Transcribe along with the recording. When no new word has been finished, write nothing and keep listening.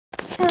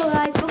Hello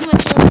guys, welcome to my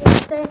channel.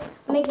 Today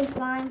I'm making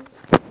slime,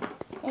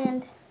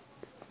 and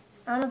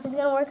I don't know if it's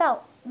gonna work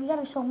out. You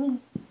gotta show me.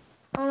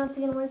 I don't know if it's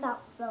gonna work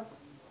out. So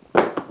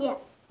yeah,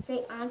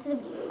 straight on to the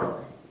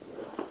video.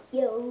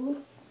 Yo.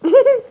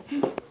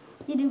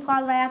 You do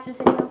pause right after this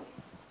video?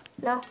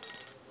 No.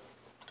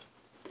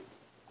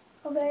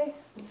 Okay,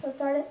 let's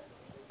start it.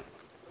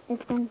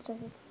 It's been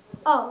started.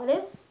 Oh, it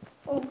is?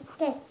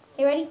 Okay,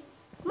 you ready?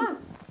 Come on.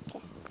 Okay.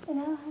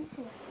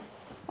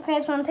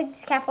 Okay, so I'm gonna take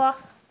this cap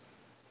off.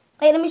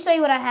 Wait, let me show you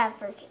what I have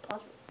first. Okay,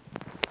 pause.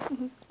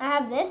 I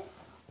have this.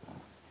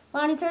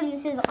 Lonnie Turtle,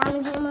 this is the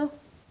Arm & Hammer.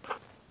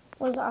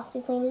 What is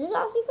OxyClean? Is this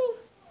OxyClean?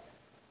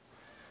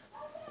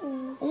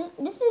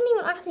 This isn't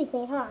even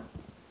OxyClean. Hold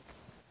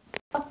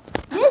on.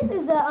 This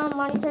is the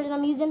Lonnie Turtle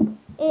I'm using.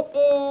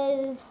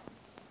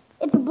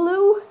 It's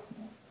blue,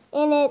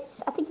 and I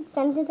think it's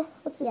scented.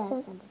 What's the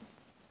scent? Scented.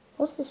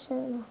 What's the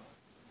scent?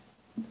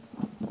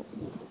 Let's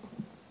see.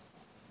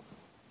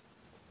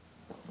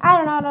 I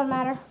don't know. It doesn't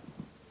matter.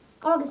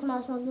 Oh, it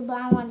smells good, but I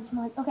don't want it to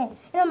smell like. Okay,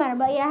 it don't matter.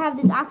 But yeah, I have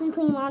this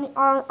OxyClean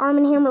Arm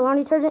 & Hammer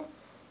laundry detergent.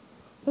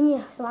 And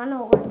yeah, so I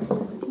know it works.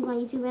 People on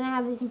YouTube. And I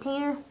have the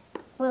container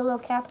with a little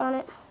cap on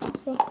it.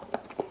 See?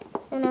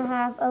 And I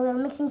have a little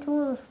mixing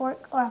tool, a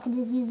fork, or I can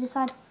just use this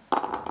side.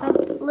 I have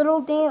a little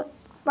damn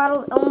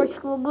bottle of Elmer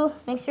school glue.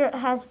 Make sure it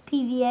has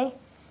PVA.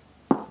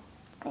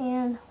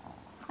 And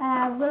I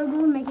have glitter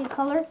glue to make it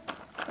color,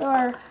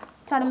 or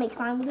try to make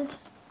slime with it.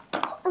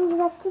 I'm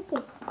gonna take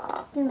it.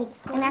 And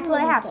that's what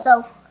I have.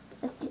 So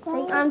let's get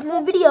straight on to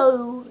the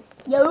video.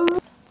 Yo.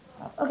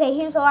 Okay,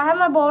 here. So I have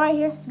my bowl right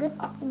here. It's good.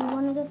 Good.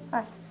 All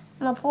right.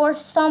 I'm gonna pour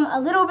a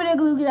little bit of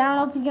glue because I don't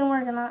know if it's gonna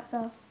work or not.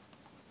 So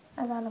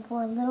I gotta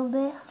pour a little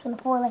bit. I'm gonna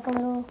pour like a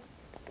little.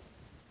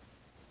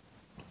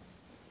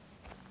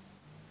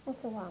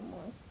 That's a lot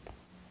more.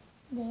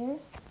 There.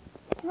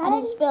 I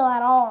didn't spill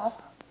at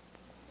all.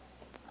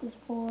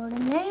 Just pour it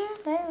in there.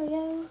 There we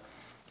go.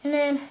 And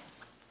then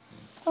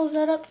close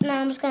that up. Now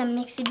I'm just gonna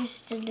mix it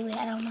just to do it.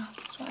 I don't know.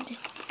 That's what I do.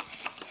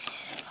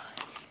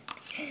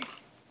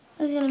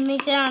 I'm just gonna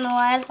mix it. I don't know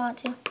why. I just want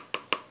to.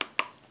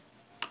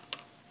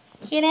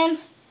 Okay, then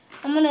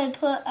I'm gonna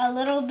put a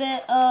little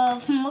bit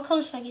of what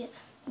color should I get?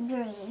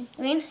 Green.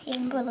 Green? Yeah,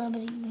 I'm gonna put a little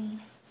bit of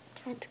green.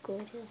 That's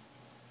good.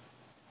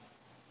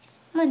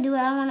 I'm gonna do it.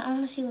 I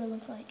wanna see what it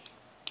looks like.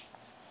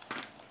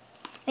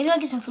 Maybe I'll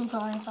get some food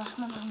coloring first.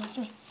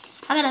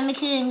 I gotta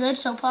mix it in good,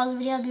 so pause the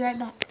video. I'll be right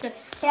back. Okay,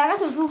 I got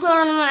some food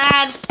coloring I'm gonna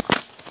add.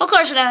 What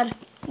color should I add?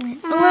 Blue.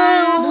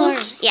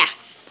 Yeah.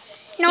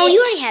 No, you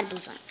already had blue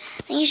on.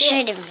 I think you should try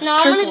a different color.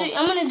 No,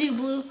 I'm gonna do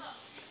blue.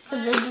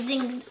 Cause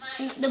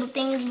the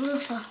thing is blue,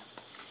 so.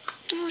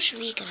 Oh, sure,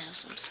 we could have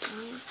some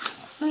slime.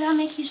 Maybe I'll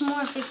make you some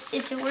more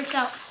if it works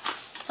out.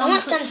 So I I'm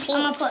want gonna some put, pink.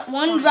 I'm gonna put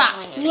one drop.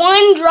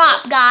 One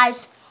drop,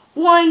 guys.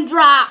 One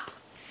drop.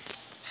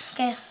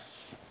 Okay.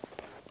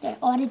 There,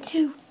 I did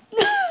two.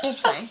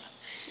 It's fine.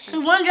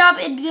 Cause one drop,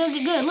 it does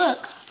it good.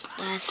 Look.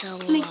 That's a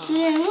lot. Mix it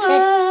in.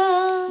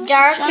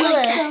 Dark blue.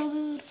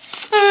 So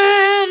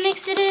good.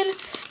 Mix it in.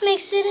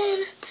 Mix it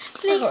in.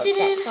 Mix it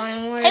in. I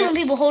hate when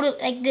people hold it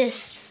like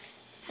this.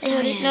 They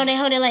hold it. No, they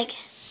hold it like.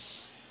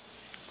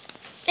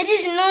 It's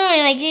just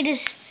annoying. Like they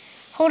just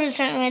hold it a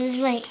certain way. It's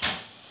like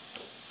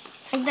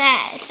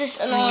that. It's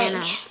just annoying.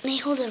 Yeah, they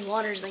hold their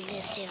waters like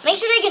this too. Make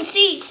sure they can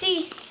see.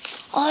 See.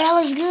 Oh, that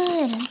looks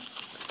good.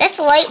 That's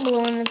light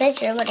blue in the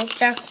picture, but it's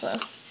dark blue.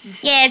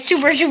 Yeah, it's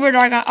super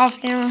dark off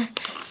camera.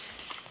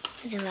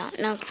 Zoom out.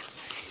 No.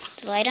 Is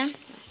the light on?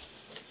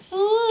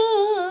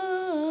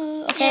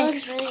 Ooh. Okay. It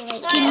looks really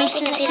light. Keep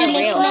mixing it.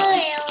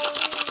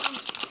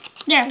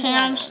 There, okay,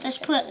 let's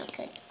put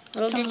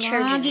Little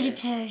some laundry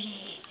detergent.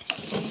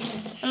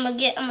 I'm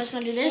just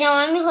gonna do this. No,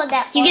 let me hold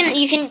that.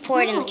 You can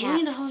pour it in the cap. You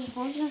need to hold the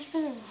board.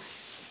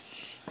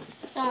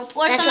 Don't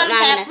pour That's some in the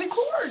what cap. mine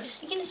Record.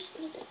 You can just,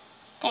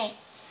 okay.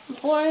 I'm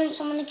pouring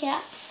some in the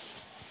cap.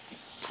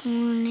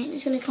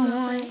 It's gonna come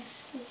on.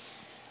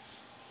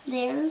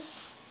 There.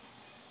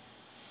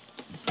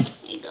 There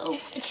you go.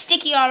 It's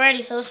sticky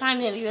already, so it's not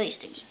gonna be really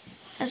sticky.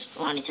 That's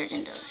what laundry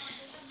detergent does.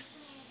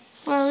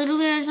 For a little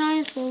bit at a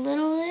time, so a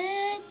little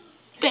bit.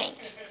 Bang.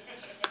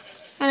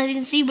 I don't know if you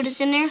can see, but it's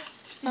in there.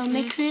 I'll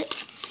mix it.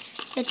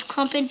 It's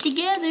clumping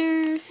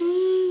together.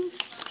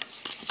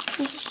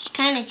 It's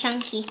kind of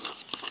chunky.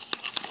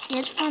 Yeah,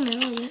 it's probably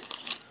really good.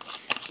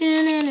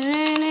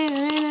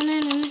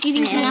 You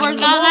think it's gonna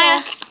work out now?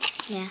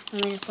 Yeah, I'm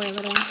gonna pour a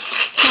little.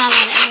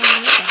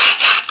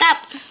 Stop.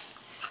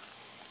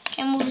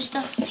 Can't move this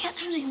stuff. Yeah,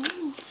 I'm saying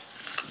move.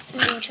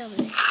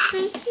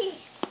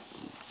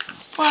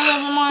 Pour a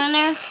little bit more in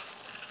there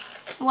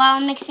while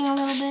I'm mixing a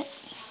little bit.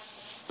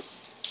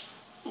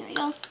 Here we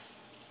go.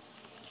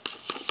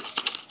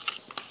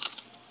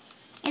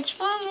 It's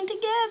forming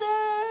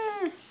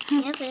together.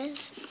 Yep, it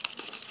is.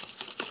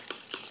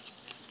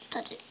 Let's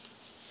touch it.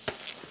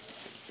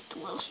 It's a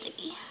little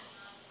sticky.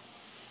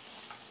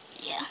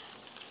 Yeah.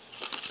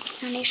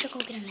 Now, you should go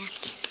get a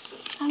napkin.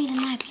 I don't need a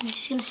napkin. It's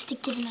just gonna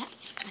stick to the napkin.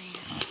 Oh,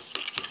 yeah.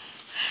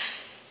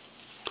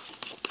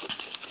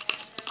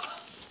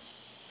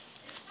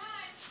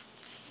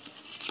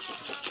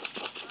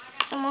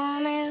 some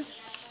on there.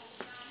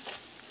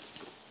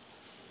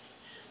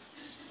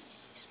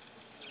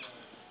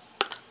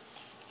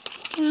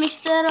 Mix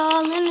that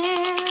all in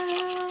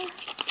there.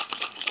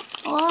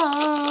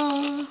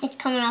 Whoa. It's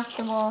coming off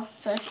the bowl,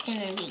 so it's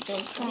gonna be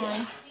good slime.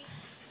 Yeah.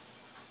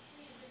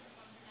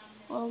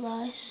 Whoa,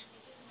 guys.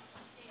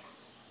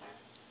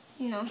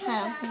 No, I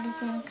don't think it's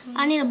gonna come.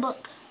 I need a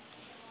book.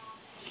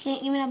 Can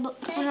you give me that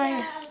book? Put it right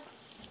here.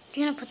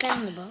 You're gonna put that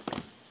in the book?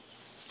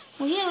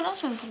 Well, yeah, what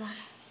else am I gonna put on?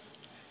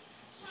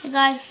 Hey,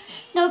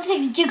 guys. That looks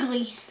like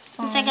jiggly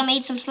slime. Looks like I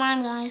made some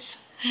slime, guys.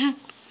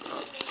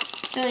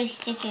 It's really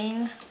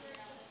sticking.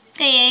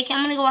 Okay,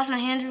 I'm gonna go wash my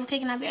hands real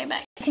quick and I'll be right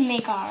back. We can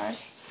make ours.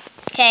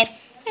 Okay.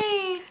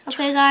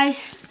 Okay,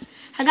 guys.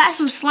 I got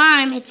some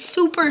slime. It's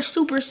super We can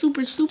just wipe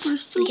the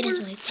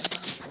book.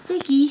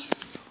 sticky.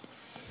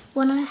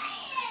 Wanna?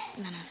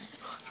 And then I said,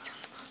 oh, it's on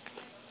the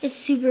book. It's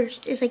super,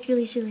 it's like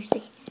really sticky.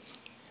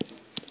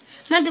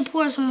 I'm gonna have to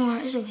pour some more.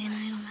 It's okay, no,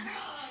 it don't matter.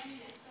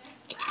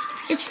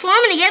 It's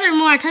forming together the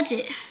more I touch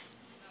it.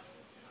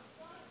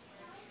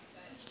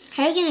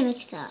 How are you gonna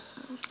mix that?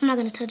 I'm not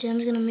gonna touch it, I'm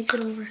just gonna mix it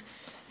over.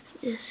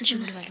 This. You should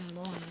put it back in the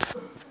bowl.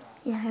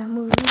 Yeah, here,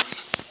 move it.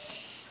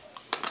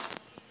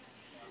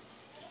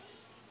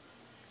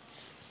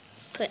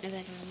 Putting it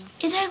back in the bowl.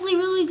 It's actually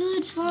really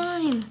good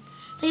slime.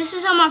 Like, this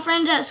is how my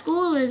friends at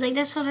school is. Like,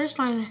 that's how their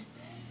slime is.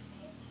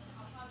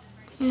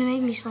 And they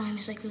make me slime.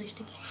 It's like really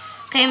sticky.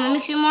 Okay, I'm gonna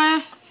mix it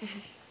more.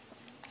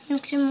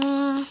 Mix it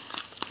more.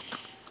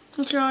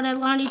 Make sure all that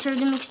laundry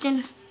detergent mixed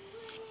in.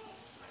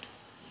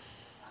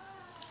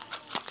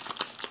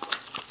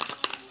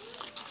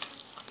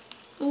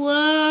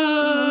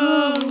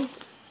 Whoa!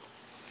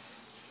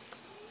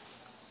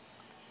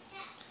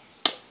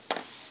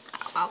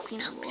 I'll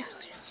clean the bowl.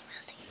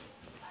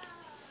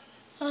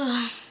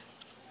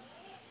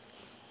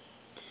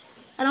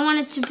 I don't want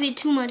it to be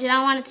too much. I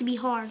don't want it to be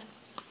hard.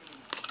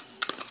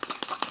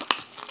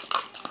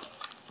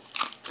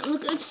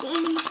 Look, it's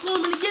forming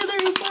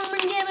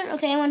together.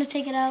 Okay, I want to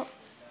take it out.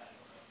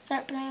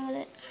 Start playing with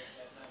it.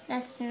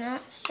 That's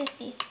not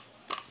sticky.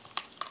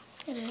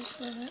 It is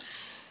a little bit.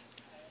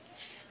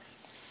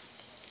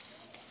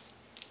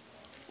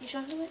 You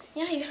trying to do it?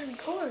 Yeah, you gotta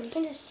record. You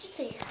can just sit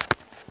there.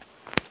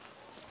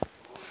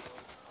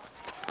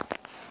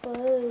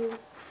 Whoa.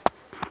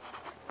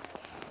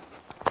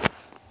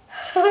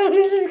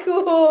 This is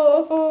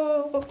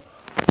cool.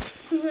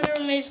 I've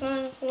never made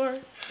slime before.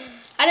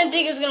 I didn't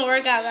think it was gonna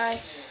work out,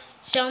 guys.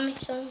 Show me.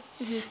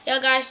 Yo,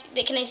 guys,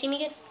 can they see me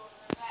good?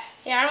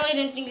 Yeah, I really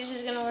didn't think this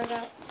was gonna work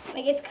out.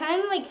 Like, it's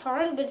kind of like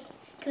hard, but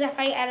because I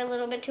probably added a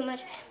little bit too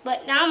much.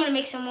 But now I'm gonna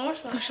make some more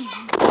slime.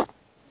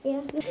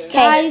 Yes. Okay,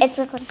 Guys, it's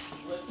recording.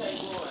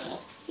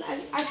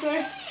 I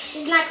swear,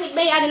 this is not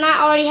clickbait. I did not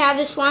already have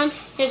this slime.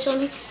 Here, show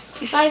me.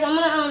 Guys, I'm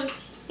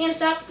gonna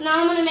stop.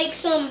 Now I'm gonna make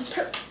some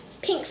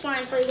pink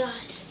slime for you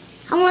guys.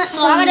 I want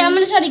some. I'm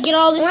gonna try to get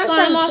all this I want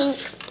slime some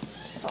off.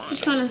 pink slime.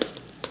 Just kind of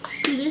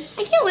do this.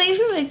 I can't wait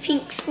for my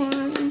pink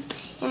slime.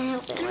 I don't know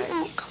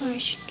what color I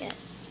should get.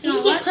 You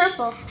should get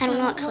purple. I don't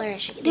know what color I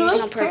should get. You There's no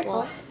like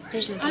purple. purple?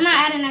 There's no purple. I'm not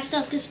adding that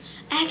stuff because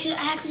I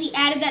actually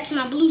added that to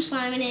my blue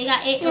slime and it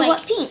got it No, like.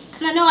 what pink?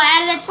 No, I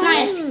added that to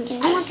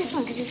Naya. I want this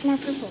one because it's more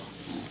purple.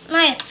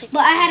 Naya,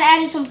 but I had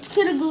added some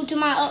glitter glue to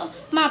my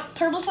my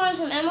purple slime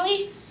from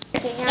Emily.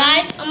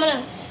 Guys, I'm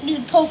gonna do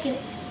the poking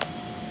it.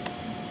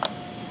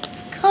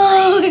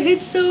 Oh,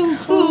 it's so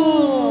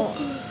cool.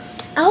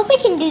 I hope I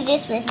can do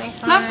this with my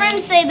slime. My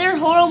friends say they're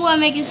horrible at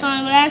making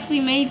slime, but I actually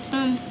made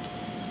some.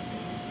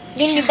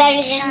 You can do better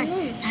Deshaun,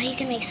 than now you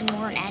can make some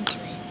more and add to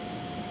it.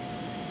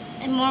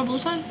 And more blue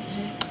slime?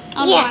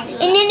 Yeah, and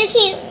then you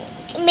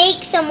can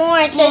make some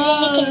more, so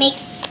then you can make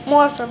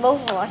more for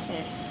both of us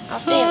and all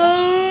three of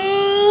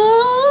us.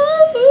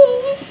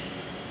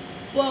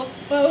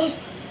 Whoa.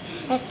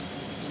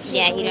 That's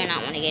Yeah, you do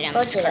not want to get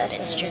on this carpet.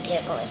 It's tricky.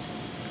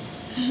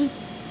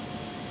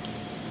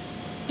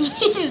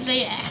 You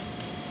say that.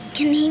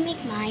 Can he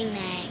make mine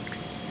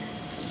next?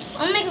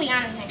 I'm gonna make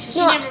Liana's next.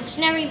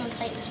 She never even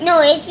played this.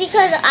 No, it's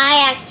because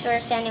I asked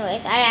first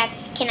anyways. I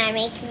asked, can I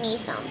make me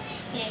some?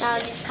 Yeah, So I'll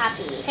just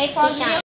copy. Okay, pause the video.